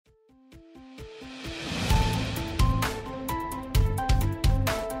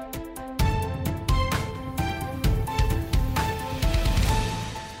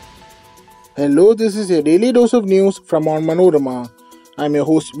Hello, this is your daily dose of news from Onmanorama. I'm your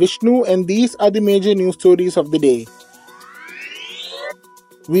host Vishnu, and these are the major news stories of the day.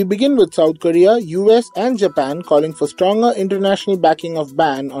 We begin with South Korea, US and Japan calling for stronger international backing of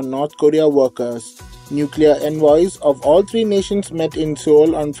ban on North Korea workers. Nuclear envoys of all three nations met in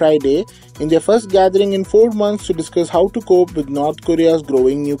Seoul on Friday in their first gathering in 4 months to discuss how to cope with North Korea's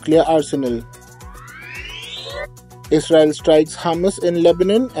growing nuclear arsenal. Israel strikes Hamas in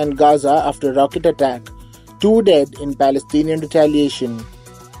Lebanon and Gaza after rocket attack. 2 dead in Palestinian retaliation.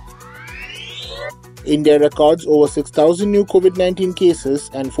 India records over 6,000 new COVID-19 cases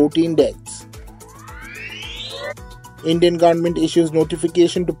and 14 deaths. Indian government issues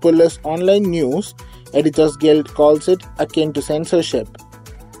notification to police online news. Editors Guild calls it akin to censorship.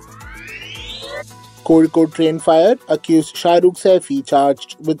 Kozhikode train fired, accused Shahrukh Saifi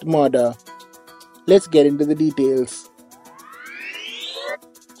charged with murder. Let's get into the details.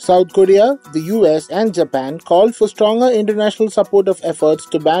 South Korea, the US and Japan called for stronger international support of efforts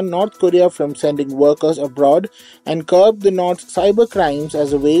to ban North Korea from sending workers abroad and curb the North's cyber crimes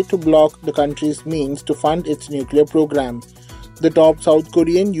as a way to block the country's means to fund its nuclear program. The top South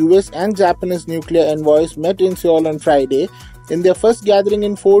Korean, US and Japanese nuclear envoys met in Seoul on Friday in their first gathering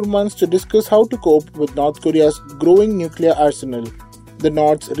in 4 months to discuss how to cope with North Korea's growing nuclear arsenal. The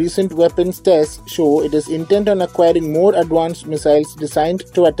North's recent weapons tests show it is intent on acquiring more advanced missiles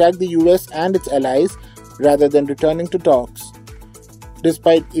designed to attack the US and its allies rather than returning to talks.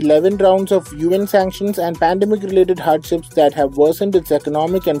 Despite 11 rounds of UN sanctions and pandemic-related hardships that have worsened its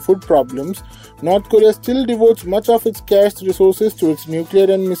economic and food problems, North Korea still devotes much of its scarce resources to its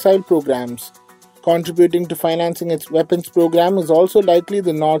nuclear and missile programs. Contributing to financing its weapons program is also likely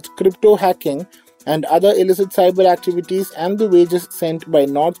the North's crypto hacking and other illicit cyber activities and the wages sent by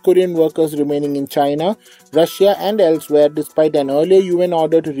North Korean workers remaining in China, Russia and elsewhere despite an earlier UN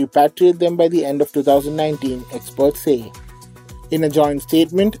order to repatriate them by the end of 2019, experts say. In a joint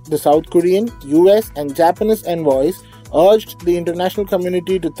statement, the South Korean, US and Japanese envoys urged the international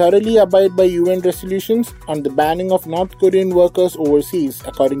community to thoroughly abide by UN resolutions on the banning of North Korean workers overseas,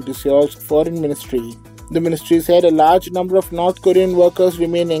 according to Seoul's foreign ministry. The ministry said a large number of North Korean workers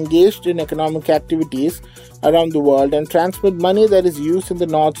remain engaged in economic activities around the world and transmit money that is used in the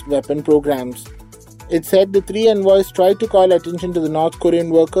North's weapon programs. It said the three envoys tried to call attention to the North Korean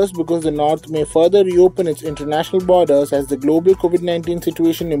workers because the North may further reopen its international borders as the global COVID-19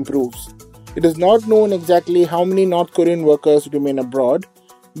 situation improves. It is not known exactly how many North Korean workers remain abroad,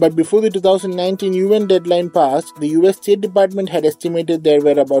 but before the 2019 UN deadline passed, the US State Department had estimated there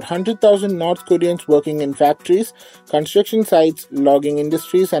were about 100,000 North Koreans working in factories, construction sites, logging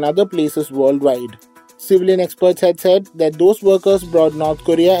industries, and other places worldwide. Civilian experts had said that those workers brought North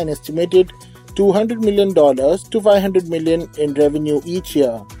Korea an estimated $200 million to $500 million in revenue each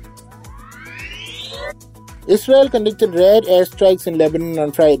year. Israel conducted rare airstrikes in Lebanon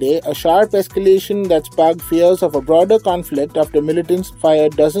on Friday, a sharp escalation that sparked fears of a broader conflict after militants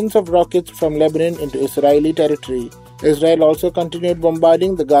fired dozens of rockets from Lebanon into Israeli territory. Israel also continued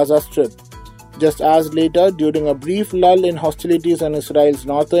bombarding the Gaza Strip. Just hours later, during a brief lull in hostilities on Israel's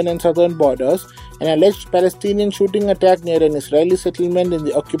northern and southern borders, an alleged Palestinian shooting attack near an Israeli settlement in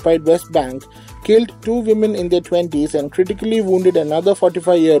the occupied West Bank killed 2 women in their 20s and critically wounded another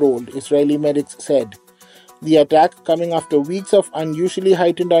 45-year-old, Israeli medics said. The attack, coming after weeks of unusually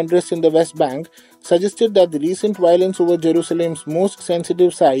heightened unrest in the West Bank, suggested that the recent violence over Jerusalem's most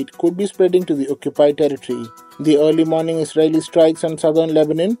sensitive site could be spreading to the occupied territory. The early morning Israeli strikes on southern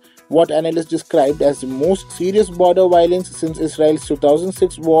Lebanon, what analysts described as the most serious border violence since Israel's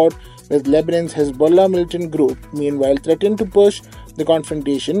 2006 war with Lebanon's Hezbollah militant group, meanwhile threatened to push the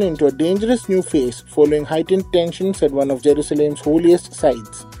confrontation into a dangerous new phase following heightened tensions at one of Jerusalem's holiest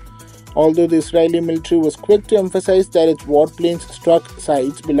sites. Although the Israeli military was quick to emphasize that its warplanes struck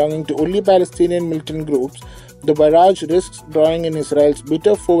sites belonging to only Palestinian militant groups, the barrage risks drawing in Israel's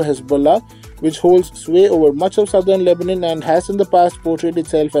bitter foe Hezbollah, which holds sway over much of southern Lebanon and has in the past portrayed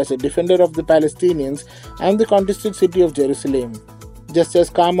itself as a defender of the Palestinians and the contested city of Jerusalem. Just as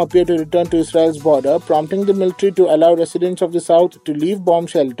calm appeared to return to Israel's border, prompting the military to allow residents of the south to leave bomb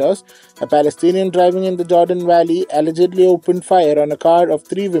shelters, a Palestinian driving in the Jordan Valley allegedly opened fire on a car of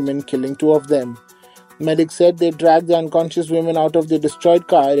 3 women, killing 2 of them. Medics said they dragged the unconscious women out of the destroyed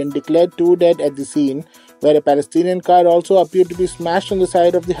car and declared 2 dead at the scene, where a Palestinian car also appeared to be smashed on the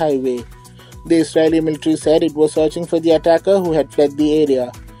side of the highway. The Israeli military said it was searching for the attacker who had fled the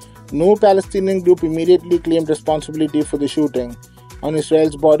area. No Palestinian group immediately claimed responsibility for the shooting. On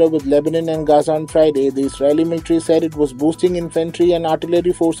Israel's border with Lebanon and Gaza on Friday, the Israeli military said it was boosting infantry and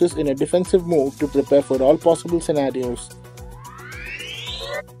artillery forces in a defensive move to prepare for all possible scenarios.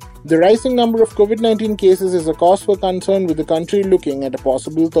 The rising number of COVID-19 cases is a cause for concern, with the country looking at a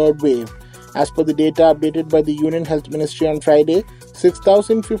possible third wave. As per the data updated by the Union Health Ministry on Friday,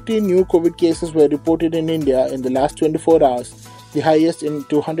 6,050 new COVID cases were reported in India in the last 24 hours, the highest in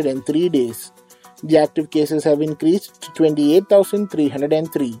 203 days. The active cases have increased to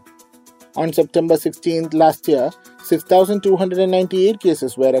 28,303. On September 16th last year, 6,298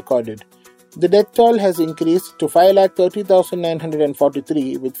 cases were recorded. The death toll has increased to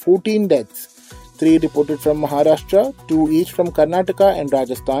 5,30,943 with 14 deaths. 3 reported from Maharashtra, 2 each from Karnataka and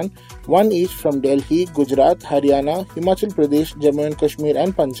Rajasthan, 1 each from Delhi, Gujarat, Haryana, Himachal Pradesh, Jammu and Kashmir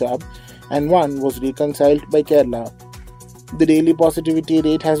and Punjab, and 1 was reconciled by Kerala. The daily positivity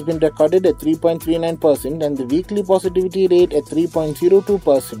rate has been recorded at 3.39% and the weekly positivity rate at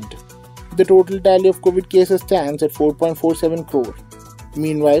 3.02%. The total tally of COVID cases stands at 4.47 crore.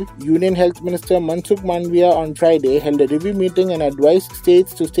 Meanwhile, Union Health Minister Mansukh Mandaviya on Friday held a review meeting and advised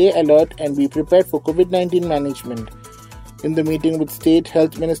states to stay alert and be prepared for COVID-19 management. In the meeting with state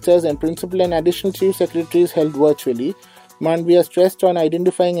health ministers and principal and additional chief secretaries held virtually, Mandaviya stressed on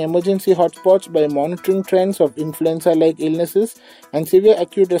identifying emergency hotspots by monitoring trends of influenza-like illnesses and severe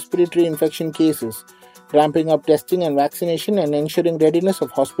acute respiratory infection cases, ramping up testing and vaccination and ensuring readiness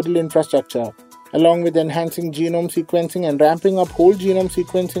of hospital infrastructure, along with enhancing genome sequencing and ramping up whole genome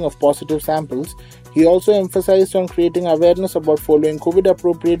sequencing of positive samples. He also emphasized on creating awareness about following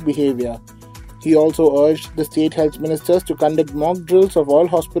COVID-appropriate behavior. He also urged the state health ministers to conduct mock drills of all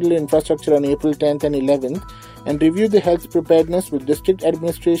hospital infrastructure on April 10th and 11th and review the health preparedness with district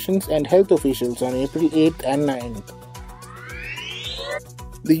administrations and health officials on April 8th and 9th.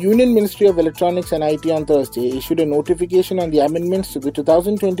 The Union Ministry of Electronics and IT on Thursday issued a notification on the amendments to the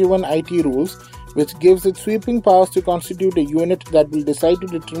 2021 IT rules, which gives it sweeping powers to constitute a unit that will decide to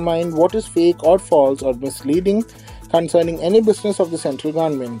determine what is fake or false or misleading concerning any business of the central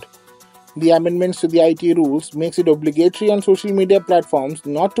government. The amendments to the IT rules makes it obligatory on social media platforms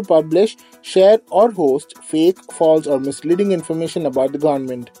not to publish, share or host fake, false or misleading information about the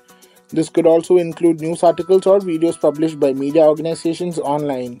government. This could also include news articles or videos published by media organizations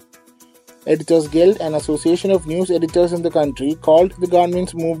online. Editors Guild, an association of news editors in the country, called the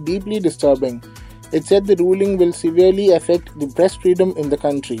government's move deeply disturbing. It said the ruling will severely affect the press freedom in the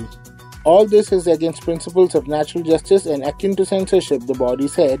country. All this is against principles of natural justice and akin to censorship, the body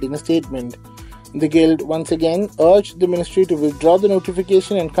said in a statement. The Guild once again urged the ministry to withdraw the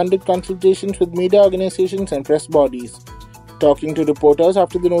notification and conduct consultations with media organizations and press bodies. Talking to reporters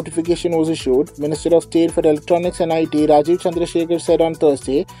after the notification was issued, Minister of State for Electronics and IT Rajiv Chandrasekhar said on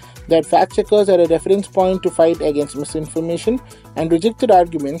Thursday that fact-checkers are a reference point to fight against misinformation and rejected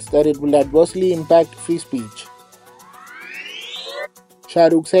arguments that it will adversely impact free speech.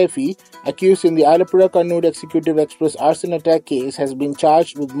 Shahrukh Saifi, accused in the Alappuzha-Kannur Executive Express arson attack case, has been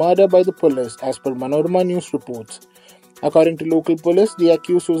charged with murder by the police as per Onmanorama news reports. According to local police, the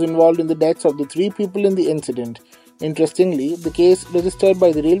accused was involved in the deaths of the 3 people in the incident. Interestingly, the case registered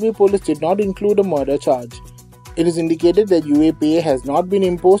by the Railway Police did not include a murder charge. It is indicated that UAPA has not been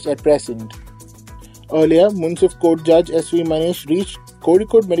imposed at present. Earlier, Munsif Court Judge S.V. Manish reached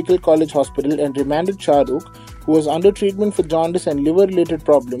Kozhikode Medical College Hospital and remanded Shahrukh, who was under treatment for jaundice and liver-related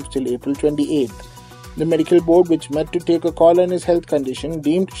problems till April 28th. The medical board, which met to take a call on his health condition,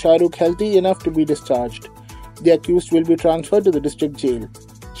 deemed Shahrukh healthy enough to be discharged. The accused will be transferred to the district jail.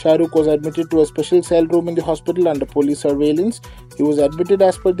 Shahrukh was admitted to a special cell room in the hospital under police surveillance. He was admitted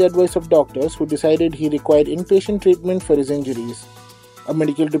as per the advice of doctors, who decided he required inpatient treatment for his injuries. A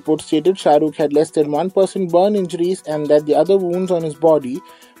medical report stated Shahrukh had less than 1% burn injuries and that the other wounds on his body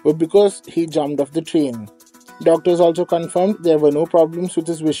were because he jumped off the train. Doctors also confirmed there were no problems with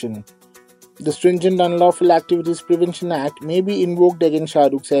his vision. The Stringent Unlawful Activities Prevention Act may be invoked against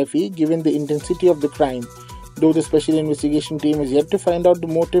Shahrukh Saifi given the intensity of the crime, though the Special Investigation Team is yet to find out the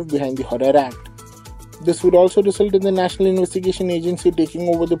motive behind the horror act. This would also result in the National Investigation Agency taking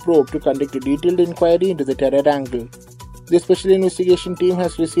over the probe to conduct a detailed inquiry into the terror angle. The Special Investigation Team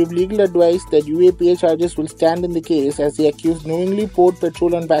has received legal advice that UAPA charges will stand in the case as the accused knowingly poured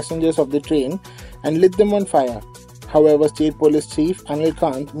petrol on passengers of the train and lit them on fire. However, State Police Chief Anil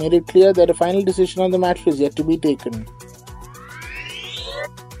Kant made it clear that a final decision on the matter is yet to be taken.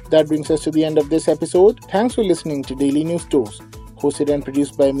 That brings us to the end of this episode. Thanks for listening to Daily News Dose, hosted and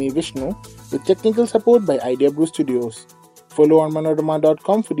produced by me, Vishnu, with technical support by Idea Brew Studios. Follow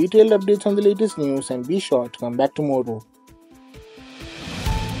Onmanorama.com for detailed updates on the latest news and be sure to come back tomorrow.